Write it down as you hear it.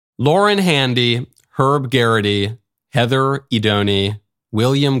Lauren Handy, Herb Garrity, Heather Idoni,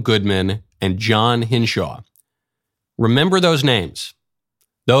 William Goodman, and John Hinshaw. Remember those names.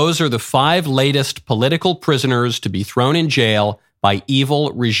 Those are the 5 latest political prisoners to be thrown in jail by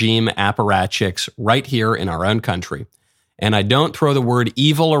evil regime apparatchiks right here in our own country. And I don't throw the word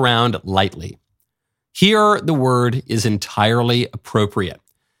evil around lightly. Here, the word is entirely appropriate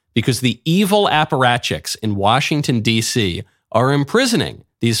because the evil apparatchiks in Washington, D.C. are imprisoning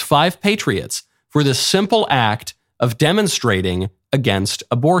these 5 patriots for the simple act of demonstrating against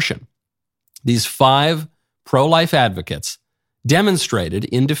abortion. These 5 pro-life advocates demonstrated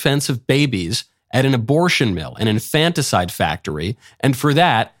in defense of babies at an abortion mill, an infanticide factory, and for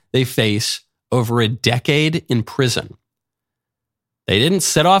that, they face over a decade in prison. They didn't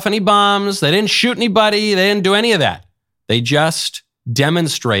set off any bombs, they didn't shoot anybody, they didn't do any of that. They just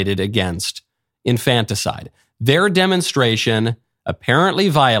demonstrated against infanticide. Their demonstration apparently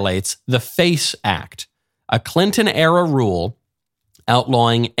violates the FACE Act, a Clinton-era rule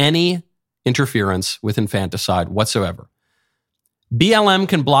outlawing any interference with infanticide whatsoever. BLM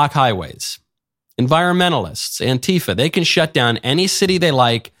can block highways. Environmentalists, Antifa, they can shut down any city they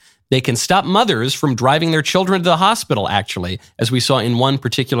like. They can stop mothers from driving their children to the hospital, actually, as we saw in one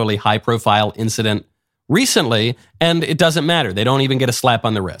particularly high-profile incident recently, and it doesn't matter. They don't even get a slap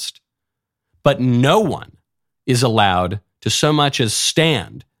on the wrist. But no one is allowed to so much as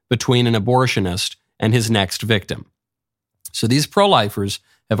stand between an abortionist and his next victim. So these pro-lifers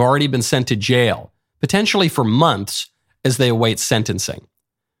have already been sent to jail, potentially for months, as they await sentencing.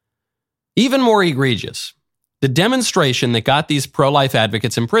 Even more egregious, the demonstration that got these pro-life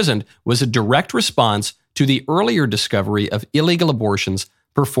advocates imprisoned was a direct response to the earlier discovery of illegal abortions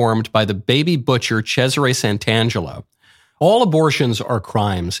performed by the baby butcher Cesare Santangelo. All abortions are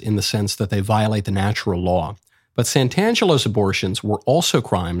crimes in the sense that they violate the natural law, but Santangelo's abortions were also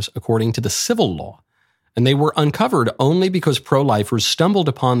crimes according to the civil law, and they were uncovered only because pro-lifers stumbled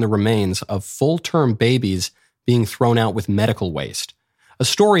upon the remains of full-term babies being thrown out with medical waste, a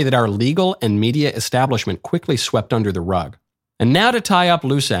story that our legal and media establishment quickly swept under the rug. And now to tie up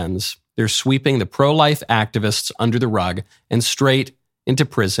loose ends, they're sweeping the pro-life activists under the rug and straight into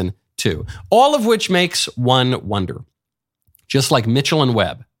prison too. All of which makes one wonder, just like Mitchell and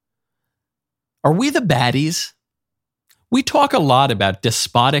Webb, are we the baddies? We talk a lot about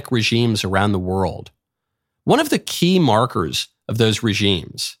despotic regimes around the world. One of the key markers of those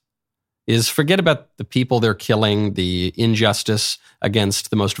regimes is forget about the people they're killing, the injustice against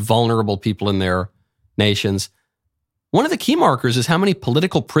the most vulnerable people in their nations. One of the key markers is how many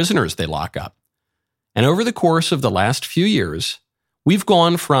political prisoners they lock up. And over the course of the last few years, we've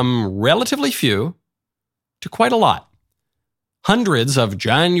gone from relatively few to quite a lot. Hundreds of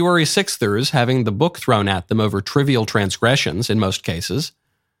January 6thers having the book thrown at them over trivial transgressions in most cases.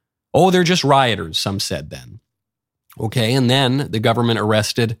 Oh, they're just rioters, some said then. Okay, and then the government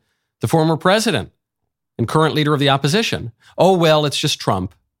arrested the former president and current leader of the opposition. Oh, well, it's just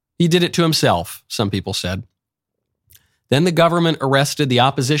Trump. He did it to himself, some people said. Then the government arrested the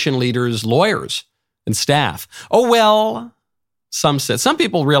opposition leader's lawyers and staff. Oh, well, some said. Some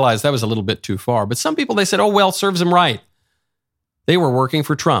people realized that was a little bit too far, but some people, they said, oh, well, serves him right. They were working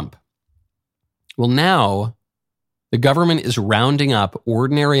for Trump. Well, now the government is rounding up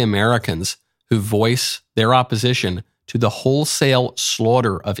ordinary Americans who voice their opposition to the wholesale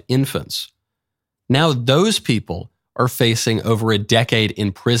slaughter of infants. Now those people are facing over a decade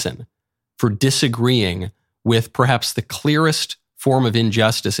in prison for disagreeing with perhaps the clearest form of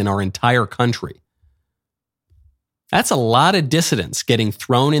injustice in our entire country. That's a lot of dissidents getting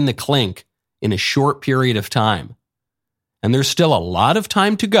thrown in the clink in a short period of time. And there's still a lot of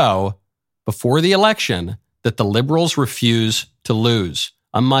time to go before the election that the liberals refuse to lose.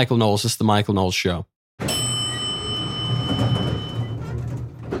 I'm Michael Knowles. This is The Michael Knowles Show.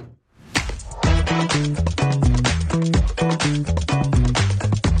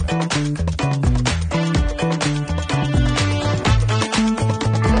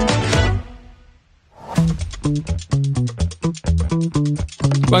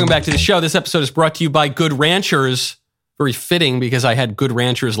 Welcome back to the show. This episode is brought to you by Good Ranchers. Very fitting because I had Good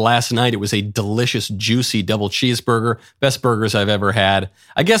Ranchers last night. It was a delicious, juicy double cheeseburger. Best burgers I've ever had.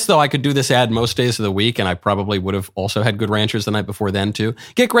 I guess, though, I could do this ad most days of the week, and I probably would have also had Good Ranchers the night before then, too.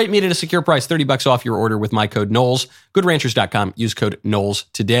 Get great meat at a secure price, $30 off your order with my code Knowles. GoodRanchers.com. Use code Knowles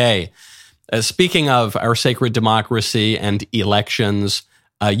today. Speaking of our sacred democracy and elections,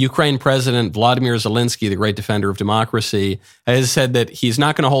 Ukraine President Vladimir Zelensky, the great defender of democracy, has said that he's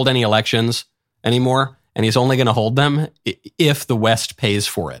not going to hold any elections anymore, and he's only going to hold them if the West pays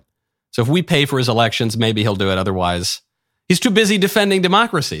for it. So if we pay for his elections, maybe he'll do it. Otherwise, He's too busy defending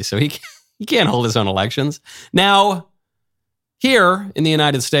democracy, so he can't hold his own elections. Now, here in the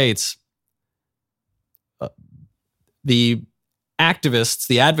United States, the activists,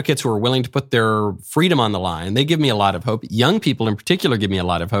 the advocates who are willing to put their freedom on the line, they give me a lot of hope. Young people in particular give me a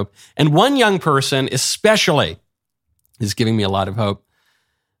lot of hope. And one young person especially is giving me a lot of hope.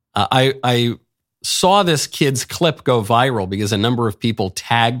 I saw this kid's clip go viral because a number of people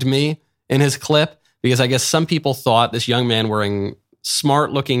tagged me in his clip, because I guess some people thought this young man wearing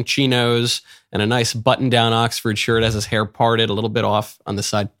smart-looking chinos and a nice button-down Oxford shirt, has his hair parted a little bit off on the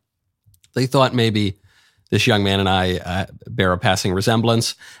side. They thought maybe this young man and I bear a passing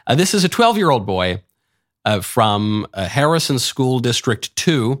resemblance. This is a 12-year-old boy from Harrison School District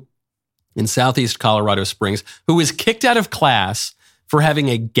 2 in southeast Colorado Springs, who was kicked out of class for having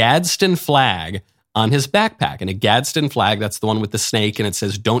a Gadsden flag on his backpack. And a Gadsden flag, that's the one with the snake, and it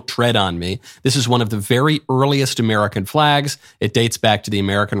says, "Don't tread on me." This is one of the very earliest American flags. It dates back to the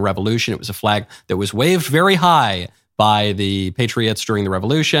American Revolution. It was a flag that was waved very high by the patriots during the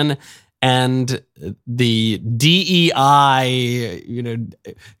Revolution. And the DEI,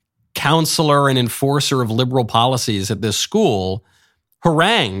 counselor and enforcer of liberal policies at this school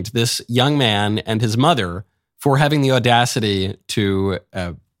harangued this young man and his mother for having the audacity to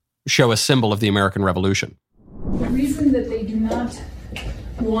show a symbol of the American Revolution. The reason that they do not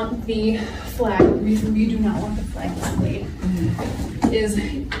want the flag, the reason we do not want the flag displayed, is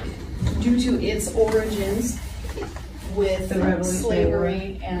due to its origins with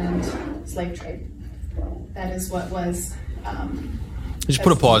slavery and slave trade. That is what was... Just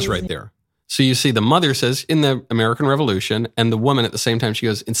put a pause right there. So you see the mother says, in the American Revolution, and the woman at the same time, she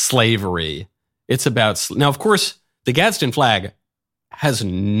goes, in slavery. It's about... Now, of course, the Gadsden flag has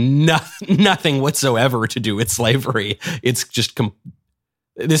nothing whatsoever to do with slavery. It's just...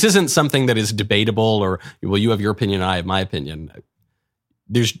 This isn't something that is debatable or, well, you have your opinion, I have my opinion.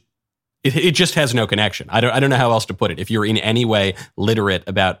 It just has no connection. I don't know how else to put it. If you're in any way literate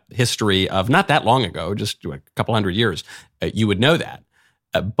about history of not that long ago, just a couple hundred years, you would know that.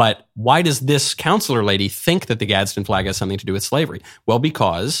 But why does this counselor lady think that the Gadsden flag has something to do with slavery? Well,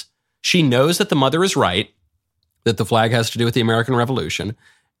 because she knows that the mother is right, that the flag has to do with the American Revolution,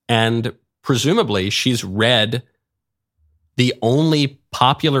 and presumably she's read the only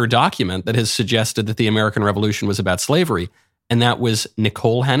popular document that has suggested that the American Revolution was about slavery, and that was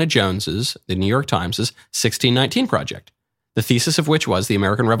Nicole Hannah-Jones's, the New York Times' 1619 Project, the thesis of which was the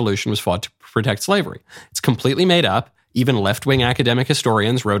American Revolution was fought to protect slavery. It's completely made up. Even left-wing academic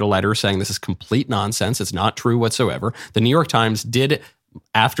historians wrote a letter saying this is complete nonsense. It's not true whatsoever. The New York Times did,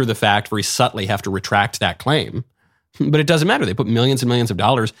 after the fact, very subtly have to retract that claim. But it doesn't matter. They put millions and millions of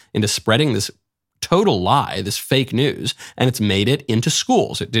dollars into spreading this total lie, this fake news, and it's made it into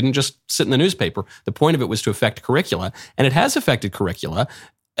schools. It didn't just sit in the newspaper. The point of it was to affect curricula, and it has affected curricula,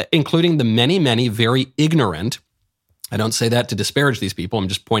 including the many, many very ignorant, I don't say that to disparage these people, I'm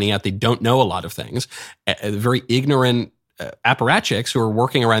just pointing out they don't know a lot of things, very ignorant apparatchiks who are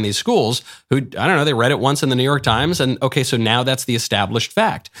working around these schools who, I don't know, they read it once in the New York Times, and okay, so now that's the established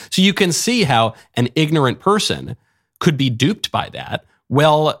fact. So you can see how an ignorant person could be duped by that.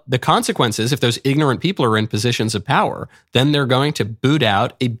 Well, the consequences, if those ignorant people are in positions of power, then they're going to boot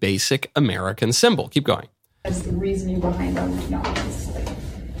out a basic American symbol. Keep going. That's the reasoning behind not displaying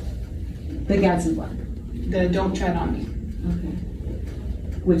the Gadsden flag. The "Don't tread on me." Okay.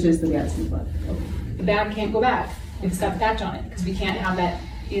 Which is the Gadsden flag. Okay. The bag can't go back. It's got the patch on it because we can't have that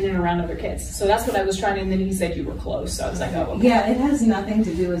in and around other kids. So that's what I was trying to, and then he said you were close. So I was like, oh, okay. Yeah, it has nothing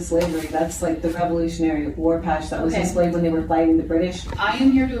to do with slavery. That's like the Revolutionary War patch that was displayed when they were fighting the British. I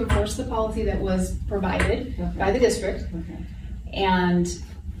am here to enforce the policy that was provided by the district. Okay. And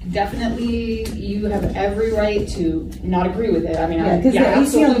definitely you have every right to not agree with it. I mean, yeah, because the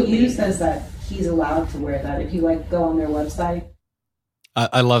absolutely. ACLU says that he's allowed to wear that. If you go on their website.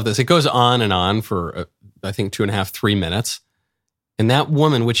 I love this. It goes on and on for, I think, 2.5, 3 minutes. And that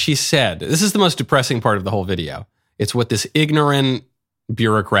woman, which she said, this is the most depressing part of the whole video. It's what this ignorant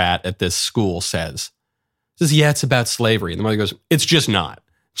bureaucrat at this school says. She says, yeah, it's about slavery. And the mother goes, it's just not.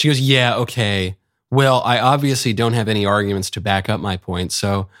 She goes, yeah, okay. Well, I obviously don't have any arguments to back up my point.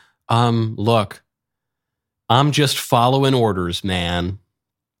 So, look, I'm just following orders, man.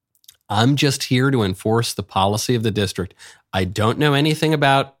 I'm just here to enforce the policy of the district. I don't know anything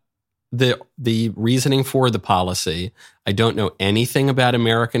about the reasoning for the policy. I don't know anything about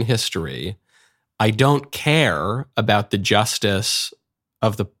American history. I don't care about the justice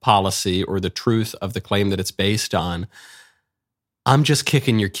of the policy or the truth of the claim that it's based on. I'm just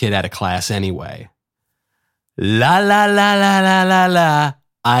kicking your kid out of class anyway. La, la, la, la, la, la, la.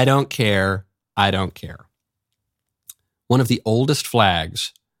 I don't care. I don't care. one of the oldest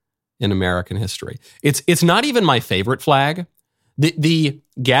flags in American history. It's not even my favorite flag. The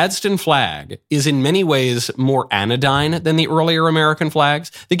Gadsden flag is in many ways more anodyne than the earlier American flags.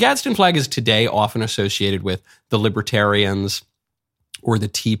 The Gadsden flag is today often associated with the Libertarians or the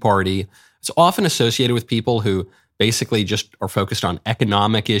Tea Party. It's often associated with people who basically just are focused on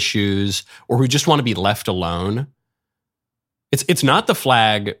economic issues or who just want to be left alone. It's not the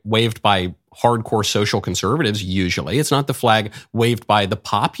flag waved by hardcore social conservatives, usually. It's not the flag waved by the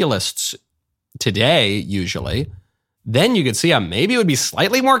populists today, usually. Then you could see how maybe it would be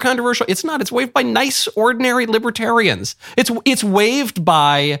slightly more controversial. It's not. It's waved by nice, ordinary libertarians. It's waved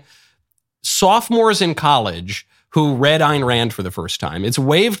by sophomores in college who read Ayn Rand for the first time. It's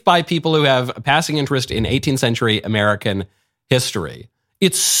waved by people who have a passing interest in 18th century American history.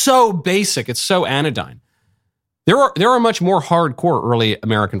 It's so basic. It's so anodyne. There are much more hardcore early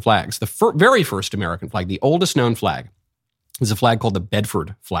American flags. The very first American flag, the oldest known flag, is a flag called the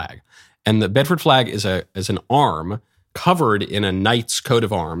Bedford flag. And the Bedford flag is an arm covered in a knight's coat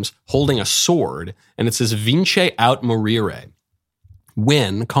of arms, holding a sword, and it says "Vince aut morire,"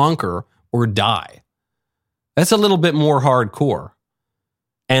 win, conquer, or die. That's a little bit more hardcore.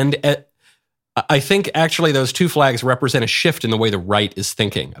 And I think actually those two flags represent a shift in the way the right is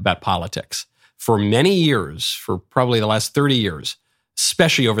thinking about politics. For many years, for probably the last 30 years,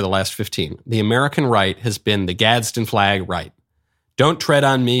 especially over the last 15, the American right has been the Gadsden flag right. Don't tread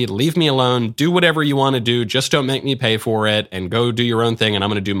on me, leave me alone, do whatever you want to do, just don't make me pay for it, and go do your own thing, and I'm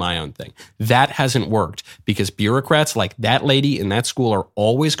going to do my own thing. That hasn't worked because bureaucrats like that lady in that school are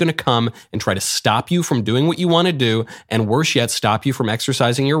always going to come and try to stop you from doing what you want to do, and worse yet, stop you from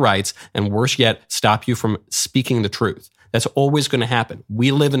exercising your rights, and worse yet, stop you from speaking the truth. That's always going to happen.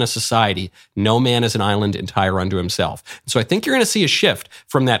 We live in a society, no man is an island entire unto himself. So I think you're going to see a shift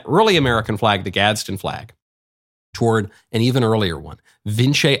from that early American flag, the Gadsden flag, toward an even earlier one,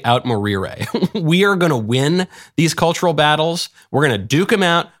 Vince aut morire. We are going to win these cultural battles. We're going to duke them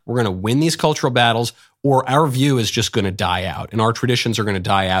out. We're going to win these cultural battles, or our view is just going to die out, and our traditions are going to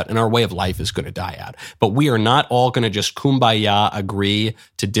die out, and our way of life is going to die out. But we are not all going to just kumbaya, agree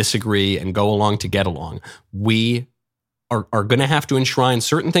to disagree, and go along to get along. We are going to have to enshrine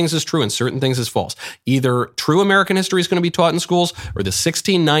certain things as true and certain things as false. Either true American history is going to be taught in schools, or the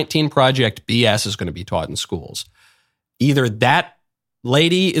 1619 Project BS is going to be taught in schools. Either that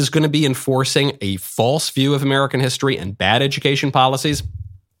lady is going to be enforcing a false view of American history and bad education policies,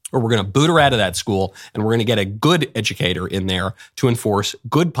 or we're going to boot her out of that school and we're going to get a good educator in there to enforce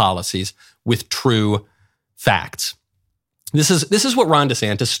good policies with true facts. This is what Ron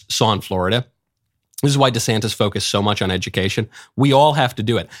DeSantis saw in Florida. This is why DeSantis focused so much on education. We all have to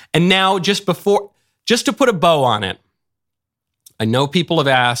do it. And now, just to put a bow on it, I know people have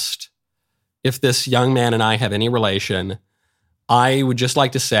asked if this young man and I have any relation. I would just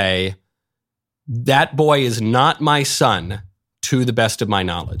like to say that boy is not my son, to the best of my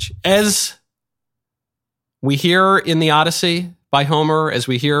knowledge. As we hear in the Odyssey by Homer, as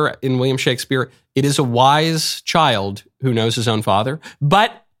we hear in William Shakespeare, it is a wise child who knows his own father.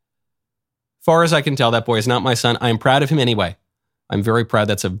 But far as I can tell, that boy is not my son. I am proud of him anyway. I'm very proud.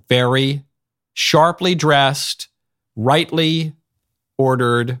 That's a very sharply dressed, rightly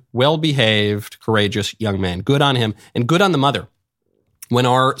ordered, well-behaved, courageous young man. Good on him, and good on the mother. When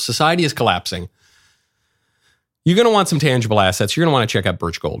our society is collapsing, you're going to want some tangible assets. You're going to want to check out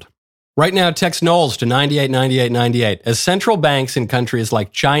Birch Gold. Right now, text Knowles to 989898. As central banks in countries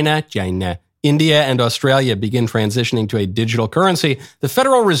like China, India, and Australia begin transitioning to a digital currency, the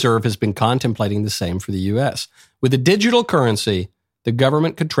Federal Reserve has been contemplating the same for the U.S. With a digital currency, the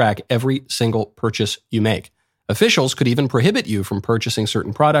government could track every single purchase you make. Officials could even prohibit you from purchasing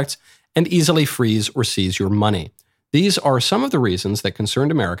certain products and easily freeze or seize your money. These are some of the reasons that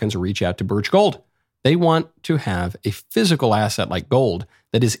concerned Americans reach out to Birch Gold. They want to have a physical asset like gold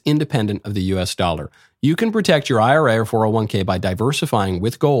that is independent of the U.S. dollar. You can protect your IRA or 401k by diversifying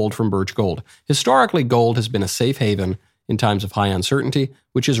with gold from Birch Gold. Historically, gold has been a safe haven in times of high uncertainty,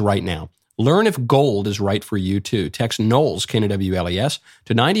 which is right now. Learn if gold is right for you too. Text Knowles, K-N-O-W-L-E-S,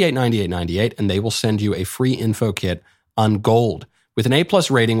 to 989898, and they will send you a free info kit on gold. With an A-plus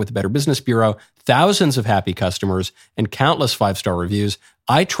rating with the Better Business Bureau, thousands of happy customers, and countless 5-star reviews,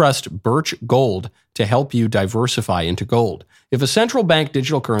 I trust Birch Gold to help you diversify into gold. If a central bank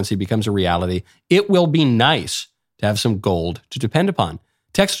digital currency becomes a reality, it will be nice to have some gold to depend upon.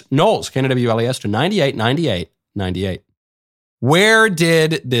 Text Knowles, K-N-O-W-L-E-S, to 989898. Where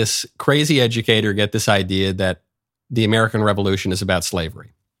did this crazy educator get this idea that the American Revolution is about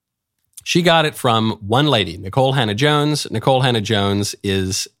slavery? She got it from one lady, Nikole Hannah-Jones. Nikole Hannah-Jones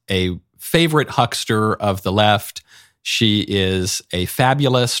is a favorite huckster of the left. She is a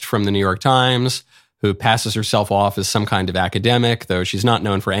fabulist from the New York Times who passes herself off as some kind of academic, though she's not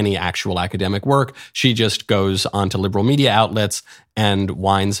known for any actual academic work. She just goes onto liberal media outlets and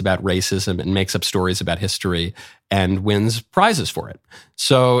whines about racism and makes up stories about history and wins prizes for it.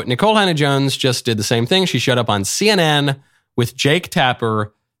 So Nikole Hannah-Jones just did the same thing. She showed up on CNN with Jake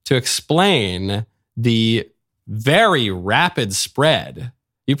Tapper to explain the very rapid spread,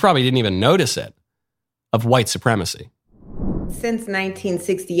 you probably didn't even notice it, of white supremacy. Since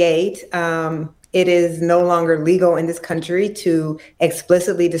 1968, it is no longer legal in this country to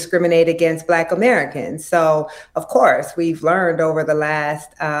explicitly discriminate against Black Americans. So, of course, we've learned over the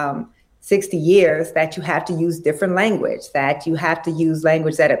last 60 years that you have to use different language, that you have to use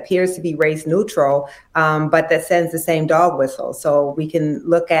language that appears to be race neutral, but that sends the same dog whistle. So we can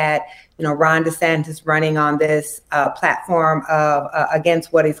look at, Ron DeSantis running on this platform of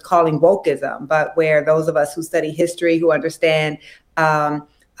against what he's calling wokeism, but where those of us who study history, who understand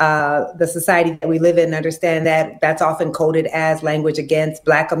the society that we live in, understand that that's often coded as language against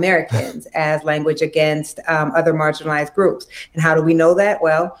Black Americans, as language against other marginalized groups. And how do we know that?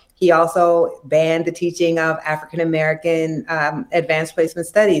 Well, he also banned the teaching of African-American advanced placement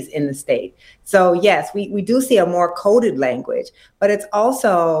studies in the state. So yes, we do see a more coded language, but it's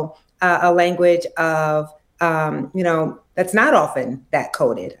also a language of, that's not often that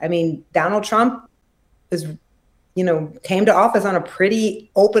coded. I mean, Donald Trump is came to office on a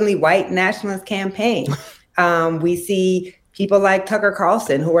pretty openly white nationalist campaign. We see people like Tucker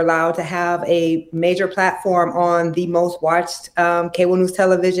Carlson, who are allowed to have a major platform on the most watched cable news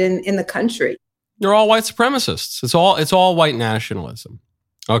television in the country. They're all white supremacists. It's all white nationalism.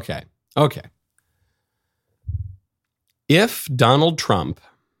 Okay. If Donald Trump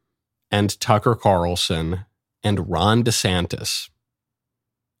and Tucker Carlson and Ron DeSantis,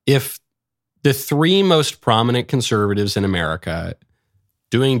 if the three most prominent conservatives in America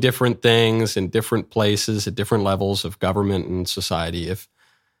doing different things in different places at different levels of government and society, if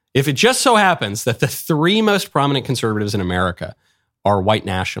it just so happens that the three most prominent conservatives in America are white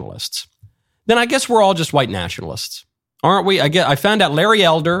nationalists, then I guess we're all just white nationalists, aren't we? I found out Larry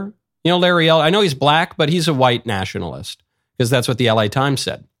Elder, Larry Elder, I know he's Black, but he's a white nationalist because that's what the LA Times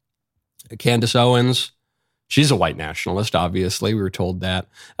said. Candace Owens, she's a white nationalist, obviously. We were told that.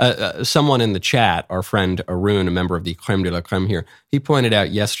 Someone in the chat, our friend Arun, a member of the Creme de la Creme here, he pointed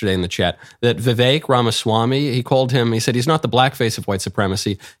out yesterday in the chat that Vivek Ramaswamy, he said he's not the blackface of white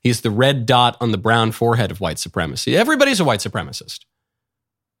supremacy. He's the red dot on the brown forehead of white supremacy. Everybody's a white supremacist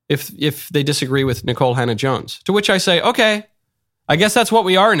if they disagree with Nikole Hannah-Jones. To which I say, okay, I guess that's what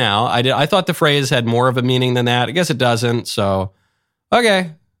we are now. I thought the phrase had more of a meaning than that. I guess it doesn't. So,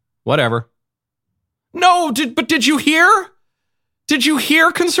 okay, whatever. No, but did you hear? Did you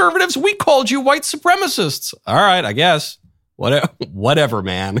hear, conservatives? We called you white supremacists. All right, I guess. Whatever,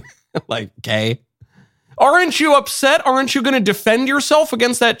 man. Okay. Aren't you upset? Aren't you going to defend yourself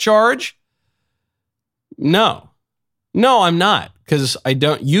against that charge? No, I'm not. Because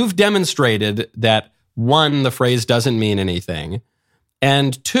you've demonstrated that, one, the phrase doesn't mean anything.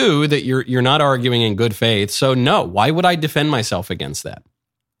 And two, that you're not arguing in good faith. So no, why would I defend myself against that?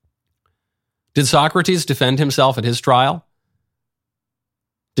 Did Socrates defend himself at his trial?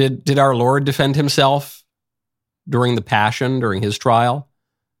 Did our Lord defend himself during the Passion, during his trial?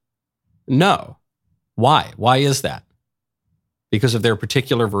 No. Why? Why is that? Because of their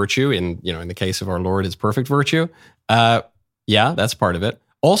particular virtue, in the case of our Lord, his perfect virtue? Yeah, that's part of it.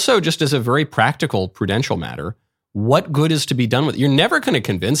 Also, just as a very practical, prudential matter, what good is to be done with it? You're never going to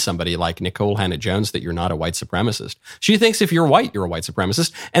convince somebody like Nikole Hannah-Jones that you're not a white supremacist. She thinks if you're white, you're a white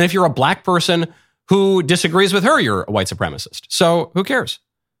supremacist. And if you're a Black person who disagrees with her, you're a white supremacist. So who cares?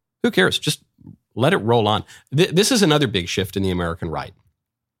 Who cares? Just let it roll on. This is another big shift in the American right.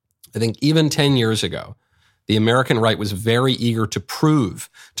 I think even 10 years ago, the American right was very eager to prove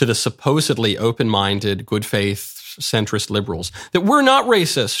to the supposedly open-minded, good faith, centrist liberals that we're not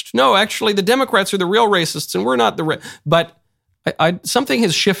racist. No, actually, the Democrats are the real racists, and we're not the. But something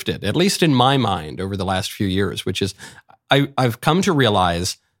has shifted, at least in my mind, over the last few years, which is I've come to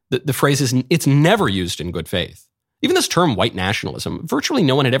realize that the phrase it's never used in good faith. Even this term white nationalism, virtually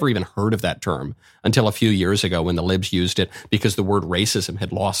no one had ever even heard of that term until a few years ago when the libs used it because the word racism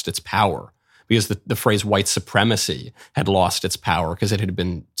had lost its power, because the phrase white supremacy had lost its power because it had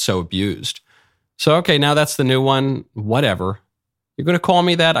been so abused. So, okay, now that's the new one. Whatever. You're going to call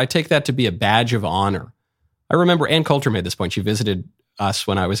me that? I take that to be a badge of honor. I remember Ann Coulter made this point. She visited us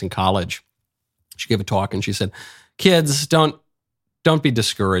when I was in college. She gave a talk and she said, kids, don't be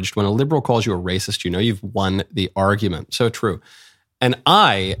discouraged. When a liberal calls you a racist, you've won the argument. So true. And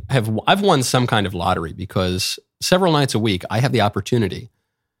I've won some kind of lottery because several nights a week, I have the opportunity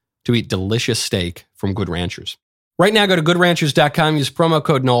to eat delicious steak from Good Ranchers. Right now, go to goodranchers.com, use promo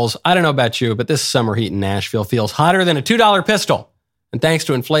code Knowles. I don't know about you, but this summer heat in Nashville feels hotter than a $2 pistol. And thanks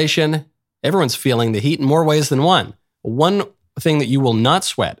to inflation, everyone's feeling the heat in more ways than one. One thing that you will not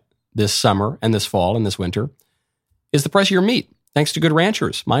sweat this summer and this fall and this winter is the price of your meat. Thanks to Good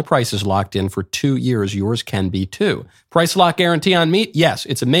Ranchers, my price is locked in for 2 years. Yours can be too. Price lock guarantee on meat? Yes,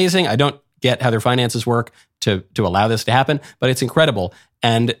 it's amazing. I don't get how their finances work to allow this to happen, but it's incredible.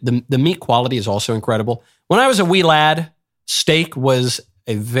 And the meat quality is also incredible. When I was a wee lad, steak was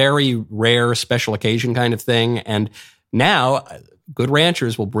a very rare special occasion kind of thing. And now Good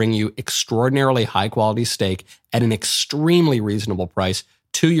Ranchers will bring you extraordinarily high quality steak at an extremely reasonable price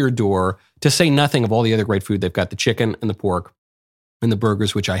to your door, to say nothing of all the other great food. They've got the chicken and the pork and the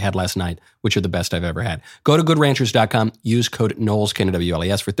burgers, which I had last night, which are the best I've ever had. Go to goodranchers.com, use code Knowles,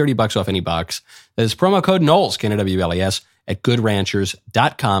 K-N-W-L-E-S, for $30 off any box. That is promo code Knowles, K-N-W-L-E-S, at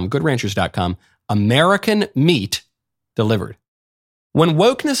goodranchers.com, goodranchers.com. American meat delivered. When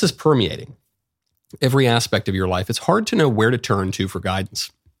wokeness is permeating every aspect of your life, it's hard to know where to turn to for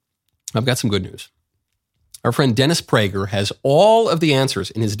guidance. I've got some good news. Our friend Dennis Prager has all of the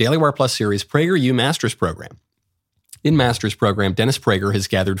answers in his Daily Wire Plus series, PragerU Masters Program. In Masters Program, Dennis Prager has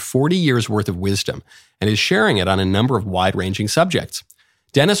gathered 40 years worth of wisdom and is sharing it on a number of wide-ranging subjects.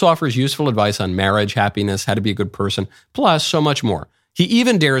 Dennis offers useful advice on marriage, happiness, how to be a good person, plus so much more. He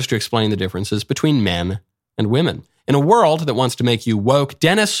even dares to explain the differences between men and women. In a world that wants to make you woke,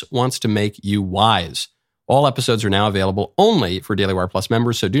 Dennis wants to make you wise. All episodes are now available only for Daily Wire Plus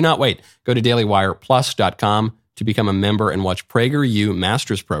members, so do not wait. Go to dailywireplus.com to become a member and watch PragerU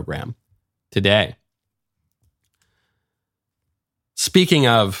Masters Program today. Speaking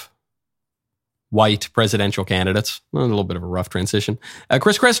of white presidential candidates, a little bit of a rough transition,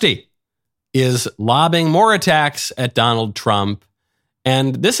 Chris Christie is lobbing more attacks at Donald Trump.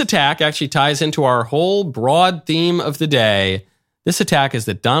 And this attack actually ties into our whole broad theme of the day. This attack is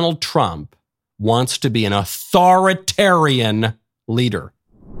that Donald Trump wants to be an authoritarian leader.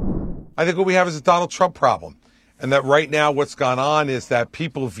 I think what we have is a Donald Trump problem. And that right now what's gone on is that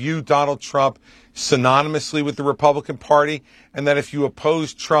people view Donald Trump synonymously with the Republican Party, and that if you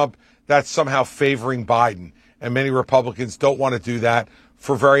oppose Trump, that's somehow favoring Biden. And many Republicans don't want to do that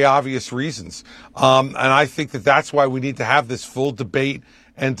for very obvious reasons. And I think that that's why we need to have this full debate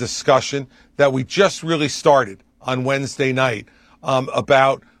and discussion that we just really started on Wednesday night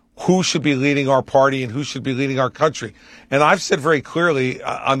about who should be leading our party and who should be leading our country. And I've said very clearly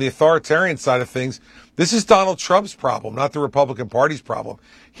on the authoritarian side of things, this is Donald Trump's problem, not the Republican Party's problem.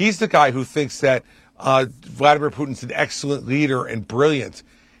 He's the guy who thinks that Vladimir Putin's an excellent leader and brilliant.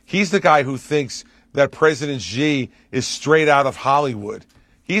 He's the guy who thinks that President Xi is straight out of Hollywood.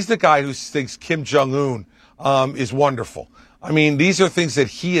 He's the guy who thinks Kim Jong-un is wonderful. I mean, these are things that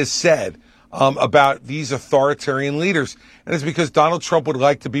he has said about these authoritarian leaders. And it's because Donald Trump would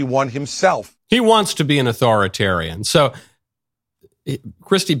like to be one himself. He wants to be an authoritarian. So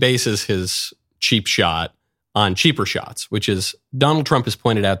Christie bases his cheap shot on cheaper shots, which is Donald Trump has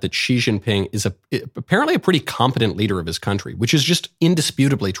pointed out that Xi Jinping is apparently a pretty competent leader of his country, which is just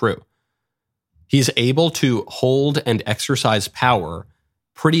indisputably true. He's able to hold and exercise power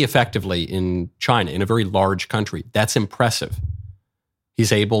pretty effectively in China, in a very large country. That's impressive.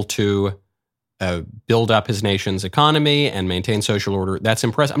 He's able to build up his nation's economy and maintain social order. That's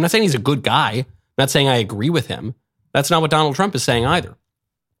impressive. I'm not saying he's a good guy. I'm not saying I agree with him. That's not what Donald Trump is saying either.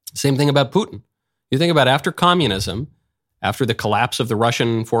 Same thing about Putin. You think about after communism, after the collapse of the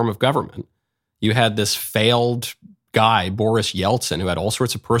Russian form of government, you had this failed guy, Boris Yeltsin, who had all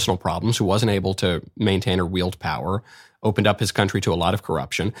sorts of personal problems, who wasn't able to maintain or wield power, opened up his country to a lot of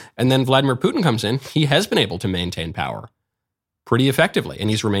corruption. And then Vladimir Putin comes in. He has been able to maintain power pretty effectively, and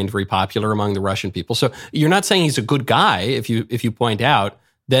he's remained very popular among the Russian people. So you're not saying he's a good guy if you point out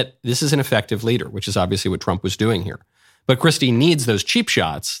that this is an effective leader, which is obviously what Trump was doing here. But Christie needs those cheap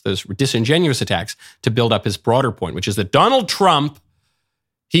shots, those disingenuous attacks, to build up his broader point, which is that Donald Trump,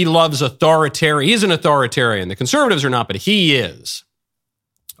 he loves authoritarian. He's an authoritarian. The conservatives are not, but he is.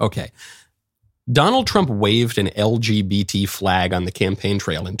 Okay. Donald Trump waved an LGBT flag on the campaign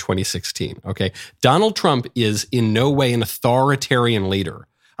trail in 2016. Okay. Donald Trump is in no way an authoritarian leader,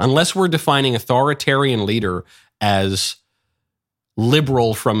 unless we're defining authoritarian leader as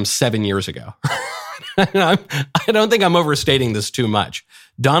liberal from 7 years ago. I don't think I'm overstating this too much.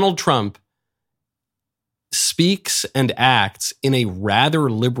 Donald Trump speaks and acts in a rather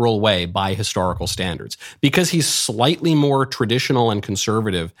liberal way by historical standards because he's slightly more traditional and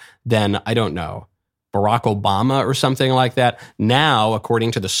conservative than, I don't know, Barack Obama or something like that. Now,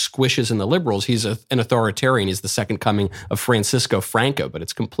 according to the squishes and the liberals, he's an authoritarian. He's the second coming of Francisco Franco, but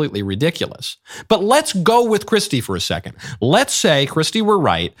it's completely ridiculous. But let's go with Christie for a second. Let's say Christie were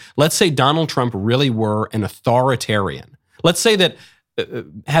right. Let's say Donald Trump really were an authoritarian. Let's say that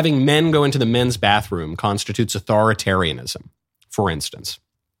having men go into the men's bathroom constitutes authoritarianism, for instance.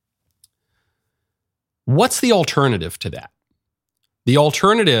 What's the alternative to that? The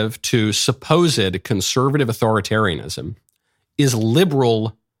alternative to supposed conservative authoritarianism is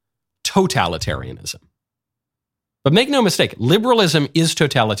liberal totalitarianism. But make no mistake, liberalism is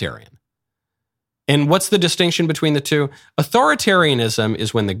totalitarian. And what's the distinction between the two? Authoritarianism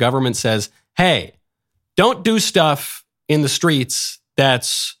is when the government says, hey, don't do stuff in the streets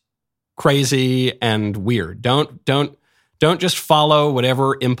that's crazy and weird. Don't just follow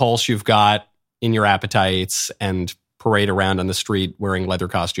whatever impulse you've got in your appetites and parade around on the street wearing leather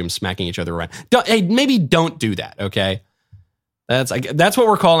costumes, smacking each other around. Maybe don't do that, okay? That's what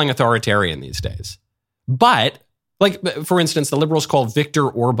we're calling authoritarian these days. But, like, for instance, the liberals call Viktor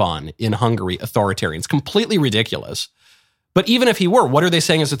Orban in Hungary authoritarian. It's completely ridiculous. But even if he were, what are they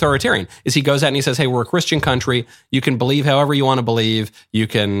saying is authoritarian? Is he goes out and he says, hey, we're a Christian country. You can believe however you want to believe. You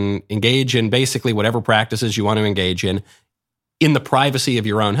can engage in basically whatever practices you want to engage in the privacy of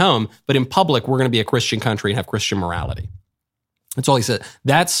your own home. But in public, we're going to be a Christian country and have Christian morality. That's all he said.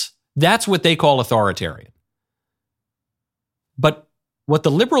 That's what they call authoritarian. But what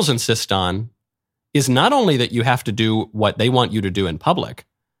the liberals insist on is not only that you have to do what they want you to do in public,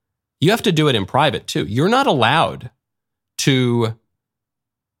 you have to do it in private too. You're not allowed to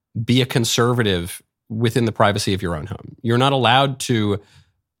be a conservative within the privacy of your own home. You're not allowed to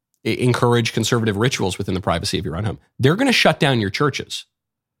encourage conservative rituals within the privacy of your own home. They're going to shut down your churches.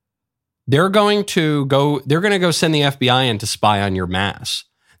 They're going to go send the FBI in to spy on your mass.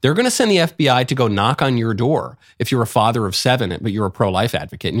 They're going to send the FBI to go knock on your door if you're a father of 7, but you're a pro-life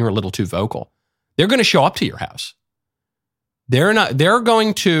advocate and you're a little too vocal. They're going to show up to your house. They're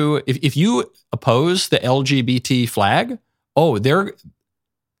going to, if you oppose the LGBT flag,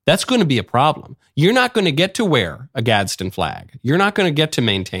 that's going to be a problem. You're not going to get to wear a Gadsden flag. You're not going to get to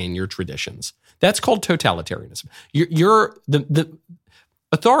maintain your traditions. That's called totalitarianism. The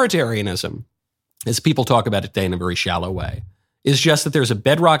authoritarianism, as people talk about it today in a very shallow way, is just that there's a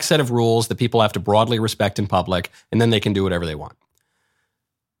bedrock set of rules that people have to broadly respect in public, and then they can do whatever they want.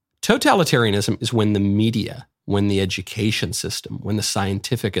 Totalitarianism is when the media, when the education system, when the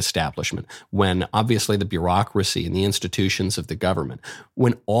scientific establishment, when obviously the bureaucracy and the institutions of the government,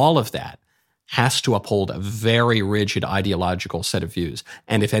 when all of that has to uphold a very rigid ideological set of views.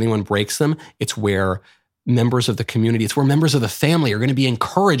 And if anyone breaks them, it's where members of the community, it's where members of the family are going to be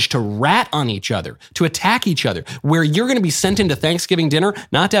encouraged to rat on each other, to attack each other, where you're going to be sent into Thanksgiving dinner,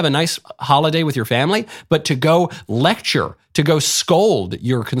 not to have a nice holiday with your family, but to go lecture, to go scold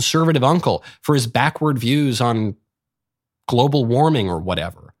your conservative uncle for his backward views on global warming or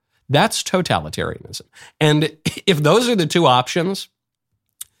whatever. That's totalitarianism. And if those are the two options,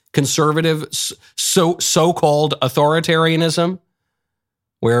 conservative, so-called authoritarianism,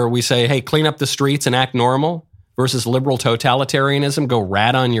 where we say, hey, clean up the streets and act normal, versus liberal totalitarianism, go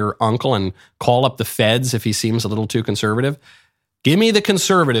rat on your uncle and call up the feds if he seems a little too conservative. Give me the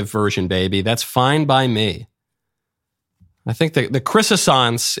conservative version, baby. That's fine by me. I think the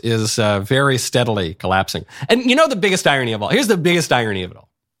Chrisissance is very steadily collapsing. And you know the biggest irony of all? Here's the biggest irony of it all.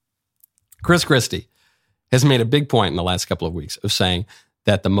 Chris Christie has made a big point in the last couple of weeks of saying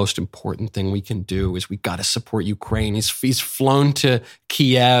that the most important thing we can do is we got to support Ukraine. He's flown to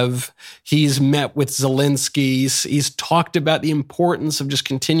Kiev. He's met with Zelensky. He's talked about the importance of just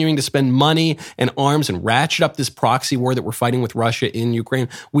continuing to spend money and arms and ratchet up this proxy war that we're fighting with Russia in Ukraine.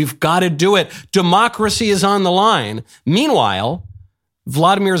 We've got to do it. Democracy is on the line. Meanwhile,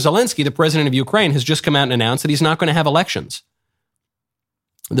 Vladimir Zelensky, the president of Ukraine, has just come out and announced that he's not going to have elections.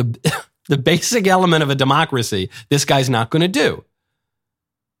 The basic element of a democracy, this guy's not going to do.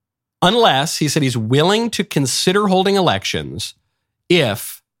 Unless, he said, he's willing to consider holding elections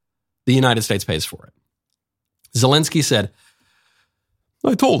if the United States pays for it. Zelensky said,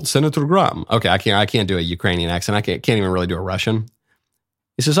 I told Senator Graham. Okay, I can't do a Ukrainian accent. I can't even really do a Russian.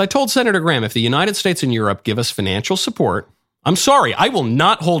 He says, I told Senator Graham, if the United States and Europe give us financial support, I'm sorry, I will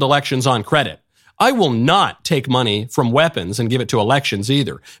not hold elections on credit. I will not take money from weapons and give it to elections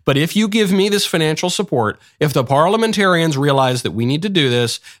either. But if you give me this financial support, if the parliamentarians realize that we need to do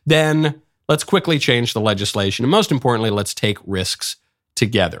this, then let's quickly change the legislation. And most importantly, let's take risks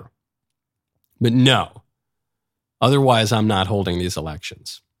together. But no, otherwise I'm not holding these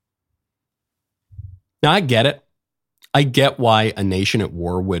elections. Now, I get it. I get why a nation at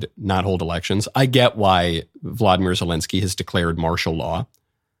war would not hold elections. I get why Vladimir Zelensky has declared martial law.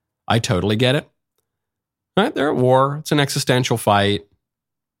 I totally get it. Right? They're at war. It's an existential fight.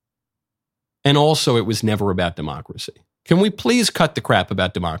 And also, it was never about democracy. Can we please cut the crap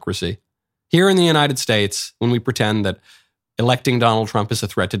about democracy? Here in the United States, when we pretend that electing Donald Trump is a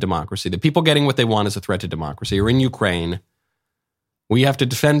threat to democracy, that people getting what they want is a threat to democracy, or in Ukraine, we have to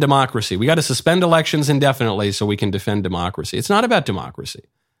defend democracy. We got to suspend elections indefinitely so we can defend democracy. It's not about democracy.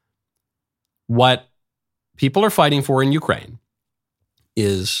 What people are fighting for in Ukraine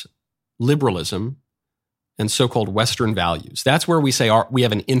is liberalism and so-called Western values. That's where we say we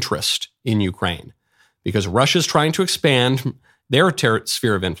have an interest in Ukraine because Russia's trying to expand their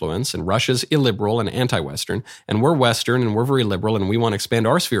sphere of influence, and Russia's illiberal and anti-Western, and we're Western and we're very liberal, and we want to expand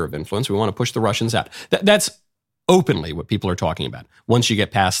our sphere of influence. We want to push the Russians out. That's openly what people are talking about once you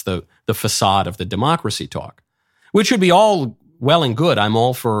get past the facade of the democracy talk, which would be all well and good. I'm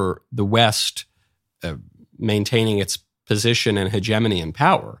all for the West maintaining its position and hegemony and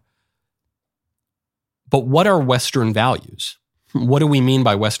power. But what are Western values? What do we mean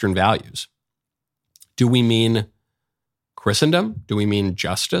by Western values? Do we mean Christendom? Do we mean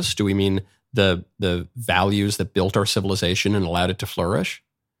justice? Do we mean the values that built our civilization and allowed it to flourish?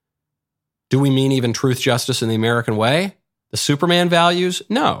 Do we mean even truth, justice, and the American way? The Superman values?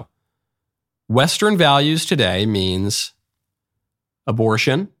 No. Western values today means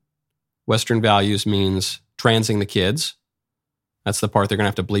abortion. Western values means transing the kids. That's the part they're going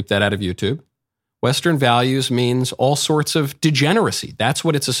to have to bleep that out of YouTube. Western values means all sorts of degeneracy. That's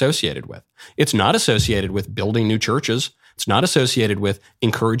what it's associated with. It's not associated with building new churches. It's not associated with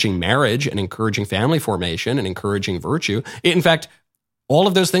encouraging marriage and encouraging family formation and encouraging virtue. In fact, all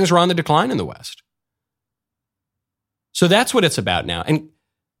of those things are on the decline in the West. So that's what it's about now. And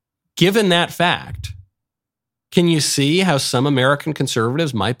given that fact, can you see how some American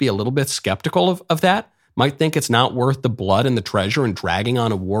conservatives might be a little bit skeptical of that? Might think it's not worth the blood and the treasure and dragging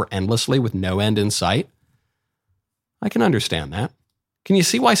on a war endlessly with no end in sight? I can understand that. Can you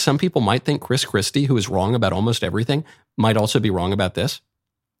see why some people might think Chris Christie, who is wrong about almost everything, might also be wrong about this?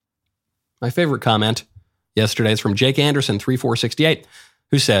 My favorite comment yesterday is from Jake Anderson, 3468,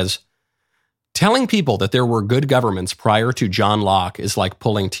 who says, telling people that there were good governments prior to John Locke is like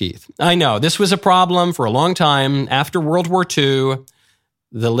pulling teeth. I know, this was a problem for a long time. After World War II,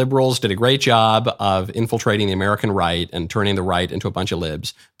 the liberals did a great job of infiltrating the American right and turning the right into a bunch of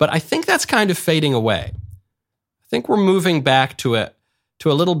libs. But I think that's kind of fading away. I think we're moving back to a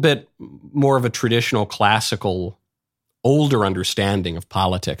little bit more of a traditional, classical, older understanding of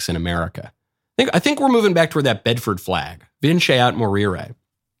politics in America. I think we're moving back toward that Bedford flag, Vinceat morire.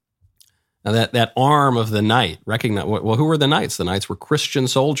 Now that arm of the knight, recognize, well, who were the knights? The knights were Christian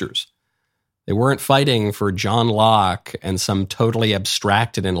soldiers. They weren't fighting for John Locke and some totally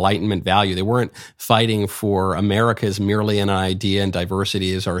abstracted Enlightenment value. They weren't fighting for America as merely an idea and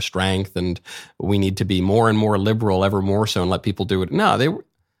diversity is our strength and we need to be more and more liberal, ever more so, and let people do it. No,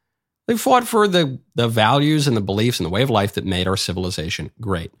 they fought for the values and the beliefs and the way of life that made our civilization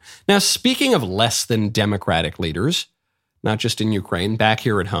great. Now, speaking of less than democratic leaders, not just in Ukraine, back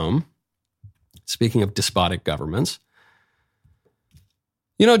here at home, speaking of despotic governments,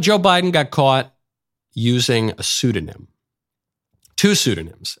 you know, Joe Biden got caught using a pseudonym. 2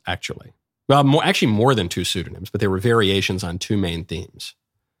 pseudonyms, actually. Well, more than 2 pseudonyms, but there were variations on 2 main themes.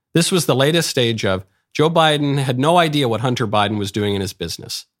 This was the latest stage of Joe Biden had no idea what Hunter Biden was doing in his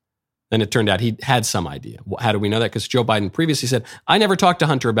business. Then it turned out he had some idea. How do we know that? Because Joe Biden previously said, I never talked to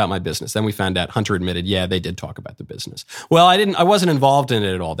Hunter about my business. Then we found out Hunter admitted, yeah, they did talk about the business. Well, I wasn't involved in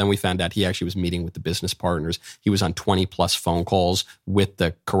it at all. Then we found out he actually was meeting with the business partners. He was on 20 plus phone calls with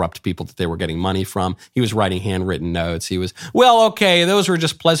the corrupt people that they were getting money from. He was writing handwritten notes. He was, well, okay, those were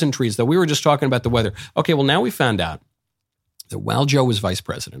just pleasantries, though. We were just talking about the weather. Okay, well, now we found out that while Joe was vice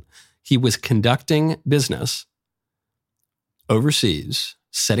president, he was conducting business overseas,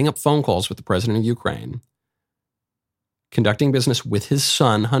 setting up phone calls with the president of Ukraine, conducting business with his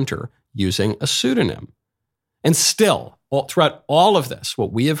son, Hunter, using a pseudonym. And still, throughout all of this,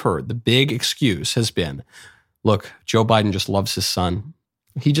 what we have heard, the big excuse has been, look, Joe Biden just loves his son.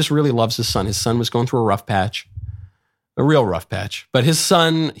 He just really loves his son. His son was going through a rough patch, a real rough patch. But his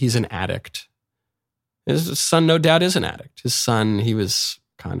son, he's an addict. His son, no doubt, is an addict. His son, he was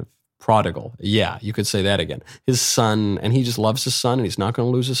kind of prodigal. Yeah, you could say that again. His son, and he just loves his son, and he's not going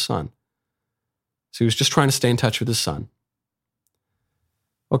to lose his son. So he was just trying to stay in touch with his son.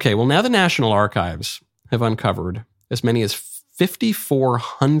 Okay, well, now the National Archives have uncovered as many as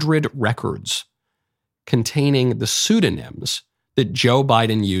 5,400 records containing the pseudonyms that Joe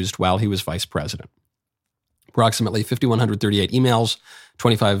Biden used while he was vice president. Approximately 5,138 emails,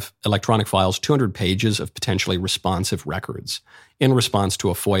 25 electronic files, 200 pages of potentially responsive records in response to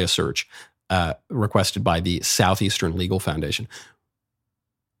a FOIA search requested by the Southeastern Legal Foundation.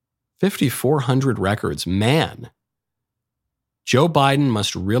 5,400 records. Man, Joe Biden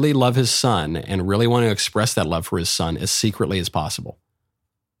must really love his son and really want to express that love for his son as secretly as possible.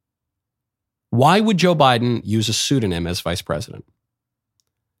 Why would Joe Biden use a pseudonym as vice president?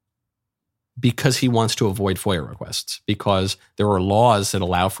 Because he wants to avoid FOIA requests, because there are laws that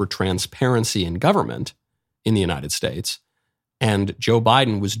allow for transparency in government in the United States. And Joe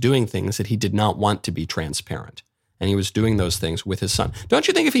Biden was doing things that he did not want to be transparent. And he was doing those things with his son. Don't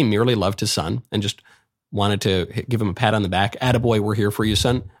you think if he merely loved his son and just wanted to give him a pat on the back, attaboy, we're here for you,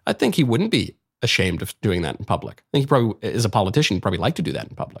 son, I think he wouldn't be ashamed of doing that in public. I think he probably, as a politician, he'd probably like to do that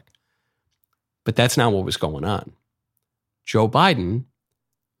in public. But that's not what was going on. Joe Biden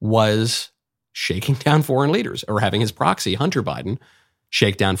was shaking down foreign leaders, or having his proxy, Hunter Biden,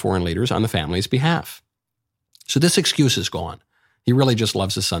 shake down foreign leaders on the family's behalf. So this excuse is gone. He really just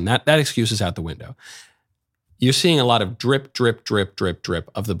loves his son. That excuse is out the window. You're seeing a lot of drip, drip, drip, drip,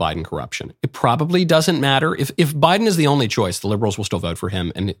 drip of the Biden corruption. It probably doesn't matter. If Biden is the only choice, the liberals will still vote for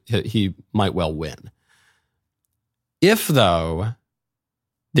him, and he might well win. If, though,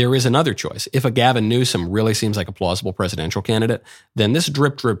 there is another choice, if a Gavin Newsom really seems like a plausible presidential candidate, then this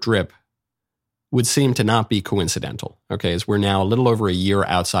drip, drip, drip would seem to not be coincidental, okay, as we're now a little over a year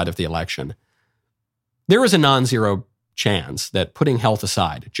outside of the election. There is a non-zero chance that, putting health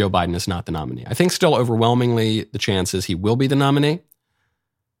aside, Joe Biden is not the nominee. I think still overwhelmingly the chance is he will be the nominee.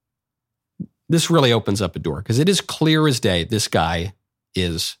 This really opens up a door, because it is clear as day this guy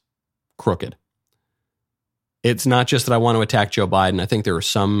is crooked. It's not just that I want to attack Joe Biden. I think there are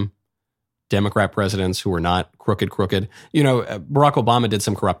some Democrat presidents who are not crooked. You know, Barack Obama did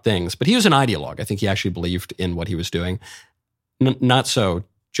some corrupt things, but he was an ideologue. I think he actually believed in what he was doing. Not so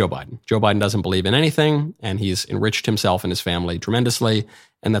Joe Biden. Joe Biden doesn't believe in anything, and he's enriched himself and his family tremendously,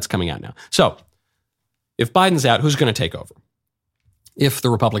 and that's coming out now. So if Biden's out, who's going to take over? If the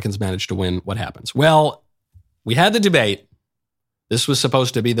Republicans manage to win, what happens? Well, we had the debate. This was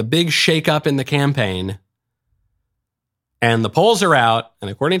supposed to be the big shakeup in the campaign. And the polls are out, and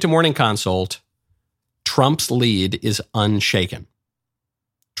according to Morning Consult, Trump's lead is unshaken.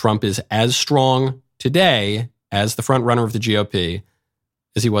 Trump is as strong today as the front runner of the GOP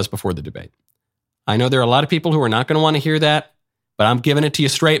as he was before the debate. I know there are a lot of people who are not going to want to hear that, but I'm giving it to you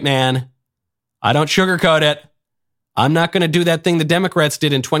straight, man. I don't sugarcoat it. I'm not going to do that thing the Democrats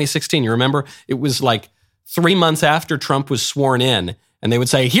did in 2016. You remember? It was like 3 months after Trump was sworn in, and they would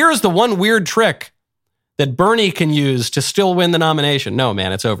say, here's the one weird trick that Bernie can use to still win the nomination. No,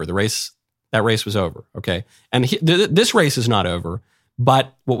 man, it's over. That race was over, okay? And this race is not over,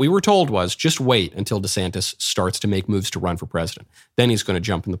 but what we were told was just wait until DeSantis starts to make moves to run for president. Then he's going to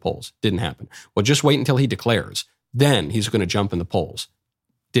jump in the polls. Didn't happen. Well, just wait until he declares. Then he's going to jump in the polls.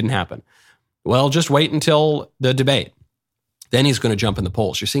 Didn't happen. Well, just wait until the debate. Then he's going to jump in the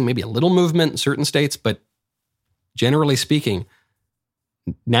polls. You're seeing maybe a little movement in certain states, but generally speaking,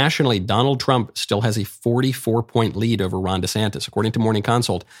 nationally, Donald Trump still has a 44-point lead over Ron DeSantis. According to Morning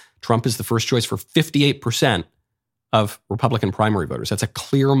Consult, Trump is the first choice for 58% of Republican primary voters. That's a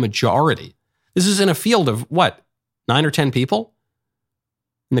clear majority. This is in a field of, 9 or 10 people?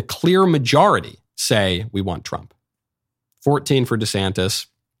 And the clear majority say we want Trump. 14 for DeSantis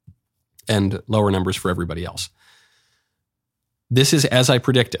and lower numbers for everybody else. This is as I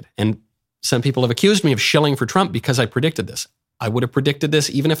predicted. And some people have accused me of shilling for Trump because I predicted this. I would have predicted this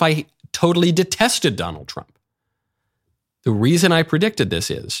even if I totally detested Donald Trump. The reason I predicted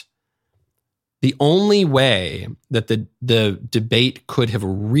this is the only way that the debate could have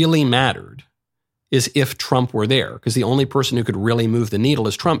really mattered is if Trump were there, because the only person who could really move the needle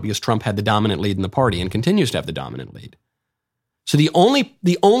is Trump, because Trump had the dominant lead in the party and continues to have the dominant lead. So the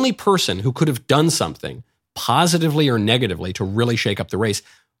only person who could have done something positively or negatively to really shake up the race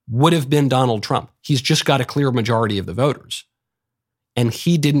would have been Donald Trump. He's just got a clear majority of the voters. And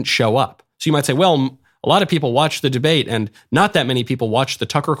he didn't show up. So you might say, well, a lot of people watched the debate and not that many people watched the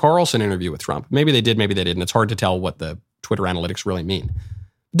Tucker Carlson interview with Trump. Maybe they did, maybe they didn't. It's hard to tell what the Twitter analytics really mean.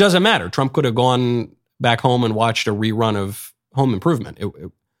 It doesn't matter. Trump could have gone back home and watched a rerun of Home Improvement.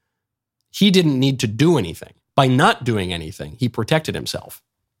 He didn't need to do anything. By not doing anything, he protected himself.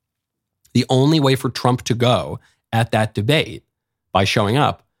 The only way for Trump to go at that debate by showing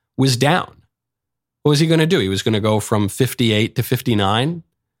up was down. What was he going to do? He was going to go from 58 to 59.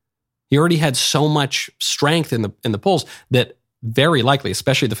 He already had so much strength in the polls that very likely,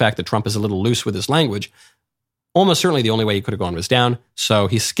 especially the fact that Trump is a little loose with his language, almost certainly the only way he could have gone was down. So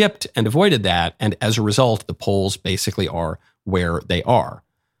he skipped and avoided that. And as a result, the polls basically are where they are.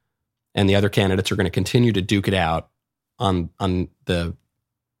 And the other candidates are going to continue to duke it out on the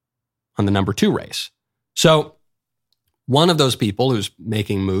number 2 race. So one of those people who's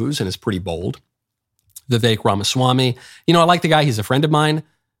making moves and is pretty bold, Vivek Ramaswamy. I like the guy. He's a friend of mine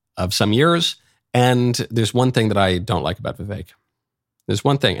of some years. And there's one thing that I don't like about Vivek. There's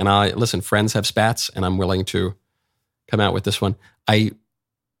one thing. And listen, friends have spats, and I'm willing to come out with this one. I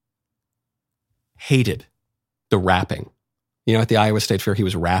hated the rapping. At the Iowa State Fair, he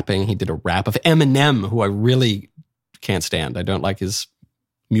was rapping. He did a rap of Eminem, who I really can't stand. I don't like his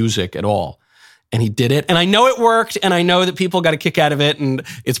music at all. And he did it. And I know it worked. And I know that people got a kick out of it. And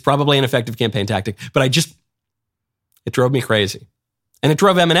it's probably an effective campaign tactic. But it drove me crazy. And it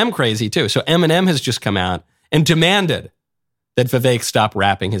drove Eminem crazy too. So Eminem has just come out and demanded that Vivek stop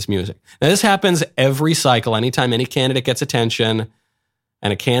rapping his music. Now this happens every cycle. Anytime any candidate gets attention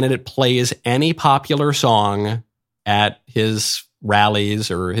and a candidate plays any popular song at his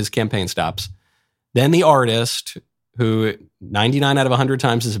rallies or his campaign stops, then the artist, who 99 out of 100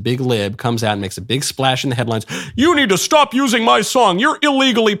 times is a big lib, comes out and makes a big splash in the headlines. You need to stop using my song. You're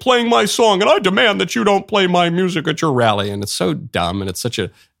illegally playing my song, and I demand that you don't play my music at your rally. And it's so dumb, and it's such a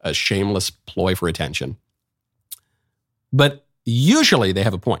shameless ploy for attention. But usually they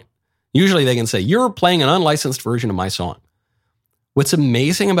have a point. Usually they can say, you're playing an unlicensed version of my song. What's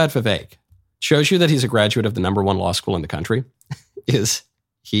amazing about Vivek, shows you that he's a graduate of the number 1 law school in the country, is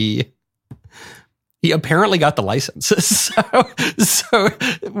he apparently got the license. So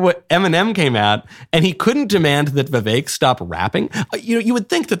what Eminem came out, and he couldn't demand that Vivek stop rapping. You would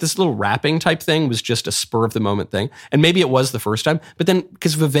think that this little rapping type thing was just a spur of the moment thing. And maybe it was the first time, but then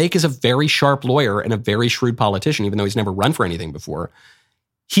because Vivek is a very sharp lawyer and a very shrewd politician, even though he's never run for anything before,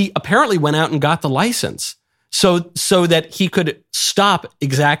 he apparently went out and got the license. So that he could stop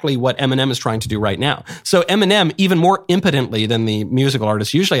exactly what Eminem is trying to do right now. So Eminem, even more impotently than the musical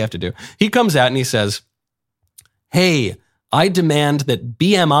artists usually have to do, he comes out and he says, hey, I demand that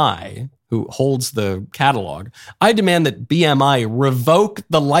BMI, who holds the catalog, I demand that BMI revoke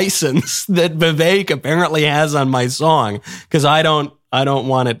the license that Vivek apparently has on my song, because I don't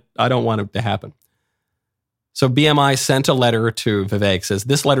want it to happen. So BMI sent a letter to Vivek, says,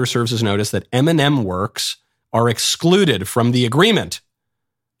 this letter serves as notice that Eminem works are excluded from the agreement,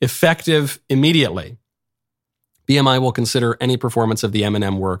 effective immediately. BMI will consider any performance of the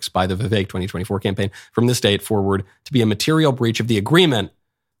Eminem works by the Vivek 2024 campaign from this date forward to be a material breach of the agreement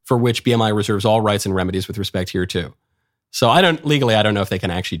for which BMI reserves all rights and remedies with respect hereto. So I don't know if they can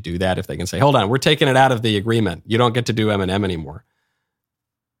actually do that, if they can say, hold on, we're taking it out of the agreement. You don't get to do Eminem anymore.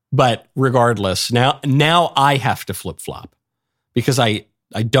 But regardless, now I have to flip-flop because I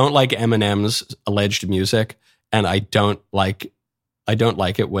don't like Eminem's alleged music, and I don't like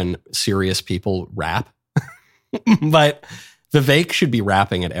it when serious people rap. But Vivek should be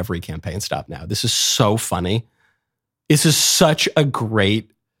rapping at every campaign stop now. This is so funny. This is such a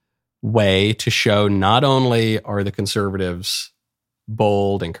great way to show not only are the conservatives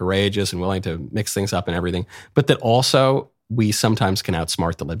bold and courageous and willing to mix things up and everything, but that also we sometimes can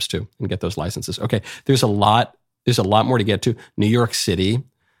outsmart the libs too and get those licenses. Okay, there's a lot more to get to. New York City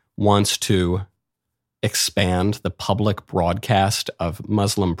wants to expand the public broadcast of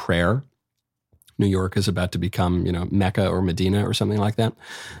Muslim prayer. New York is about to become, Mecca or Medina or something like that.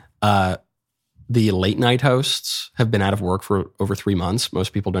 The late night hosts have been out of work for over 3 months.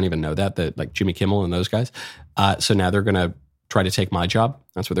 Most people don't even know that, like Jimmy Kimmel and those guys. So now they're going to try to take my job.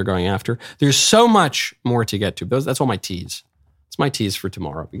 That's what they're going after. There's so much more to get to. That's all my tease. It's my tease for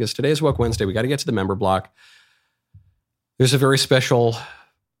tomorrow, because today is Woke Wednesday. We got to get to the member block. There's a very special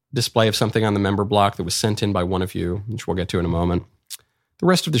display of something on the member block that was sent in by one of you, which we'll get to in a moment. The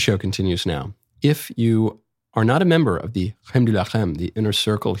rest of the show continues now. If you are not a member of the Crème de la Crème, the inner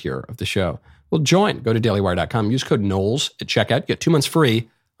circle here of the show, well, join. Go to dailywire.com. Use code Knowles at checkout. Get 2 months free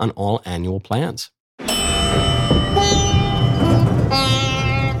on all annual plans.